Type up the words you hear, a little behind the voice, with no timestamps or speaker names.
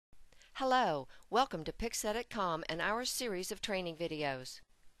Hello, welcome to PixEdit.com and our series of training videos.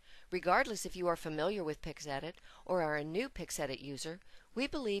 Regardless if you are familiar with PixEdit or are a new PixEdit user, we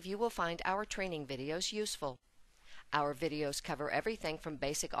believe you will find our training videos useful. Our videos cover everything from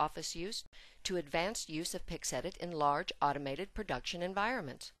basic office use to advanced use of PixEdit in large automated production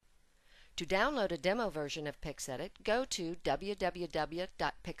environments. To download a demo version of PixEdit, go to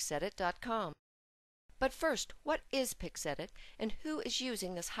www.pixedit.com. But first, what is PixEdit and who is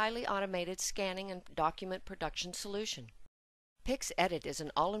using this highly automated scanning and document production solution? PixEdit is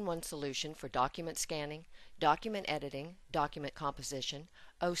an all-in-one solution for document scanning, document editing, document composition,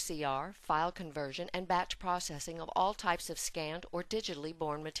 OCR, file conversion, and batch processing of all types of scanned or digitally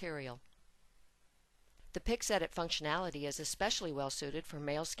born material. The PixEdit functionality is especially well suited for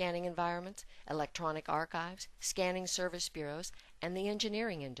mail scanning environments, electronic archives, scanning service bureaus, and the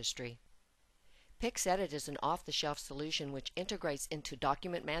engineering industry. PixEdit is an off-the-shelf solution which integrates into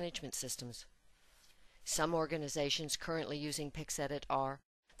document management systems. Some organizations currently using PixEdit are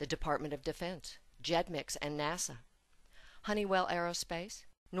the Department of Defense, Jedmix and NASA, Honeywell Aerospace,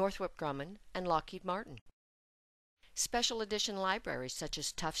 Northrop Grumman, and Lockheed Martin. Special edition libraries such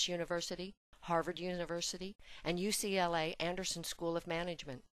as Tufts University, Harvard University, and UCLA Anderson School of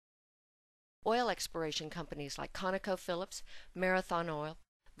Management. Oil exploration companies like ConocoPhillips, Marathon Oil,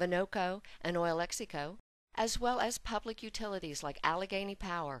 Vinoco, and Oil Lexico, as well as public utilities like Allegheny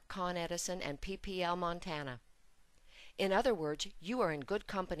Power, Con Edison, and PPL Montana. In other words, you are in good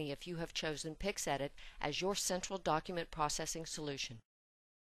company if you have chosen PixEdit as your central document processing solution.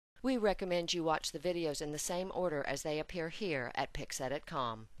 We recommend you watch the videos in the same order as they appear here at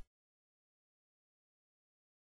PixEdit.com.